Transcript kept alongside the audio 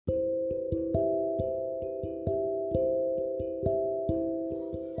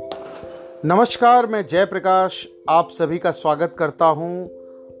नमस्कार, मैं जयप्रकाश आप सभी का स्वागत करता हूं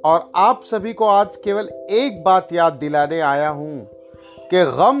और आप सभी को आज केवल एक बात याद दिलाने आया हूं कि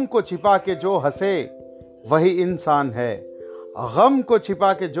गम को छिपा के जो हंसे वही इंसान है। गम को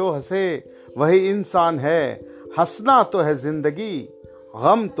छिपा के जो हंसे वही इंसान है। हंसना तो है जिंदगी,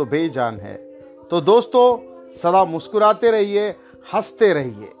 गम तो बेजान है। तो दोस्तों, सदा मुस्कुराते रहिए, हंसते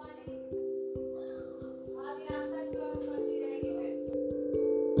रहिए।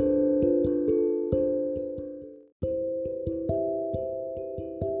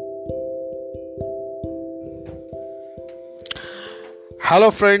 Hello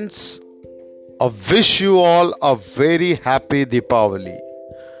friends, I wish you all a very happy Deepavali.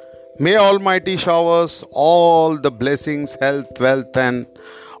 May Almighty showers all the blessings, health, wealth and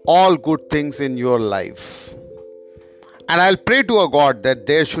all good things in your life. And I'll pray to a God that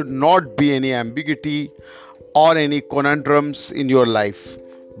there should not be any ambiguity or any conundrums in your life.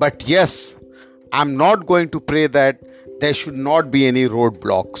 But yes, I'm not going to pray that there should not be any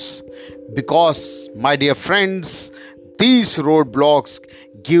roadblocks. Because, my dear friends, these roadblocks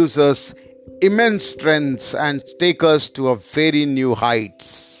gives us immense strengths and take us to a very new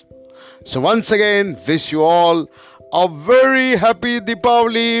heights. So once again, wish you all a very happy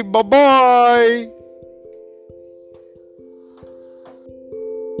Deepavali. Bye-bye.